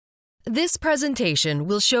This presentation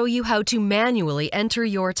will show you how to manually enter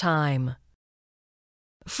your time.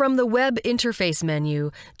 From the Web Interface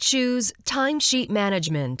menu, choose Timesheet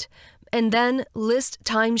Management, and then list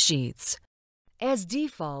timesheets. As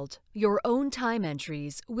default, your own time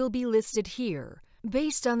entries will be listed here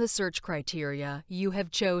based on the search criteria you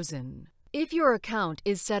have chosen. If your account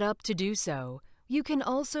is set up to do so, you can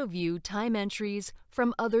also view time entries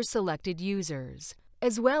from other selected users,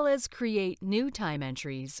 as well as create new time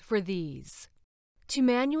entries for these. To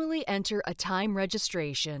manually enter a time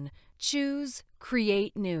registration, choose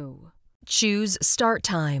Create New. Choose Start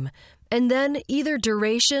Time, and then either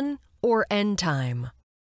duration or end time.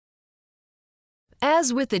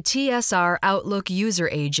 As with the TSR Outlook user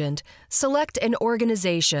agent, select an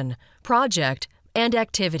organization, project, and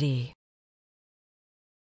activity.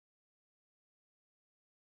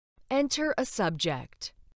 Enter a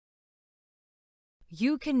subject.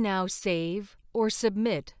 You can now save or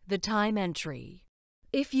submit the time entry.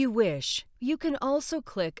 If you wish, you can also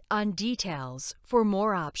click on Details for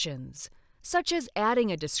more options, such as adding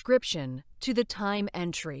a description to the time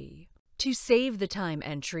entry. To save the time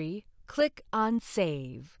entry, click on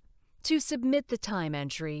Save. To submit the time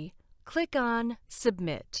entry, click on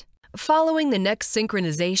Submit. Following the next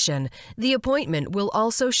synchronization, the appointment will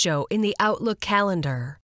also show in the Outlook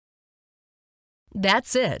calendar.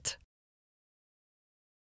 That's it.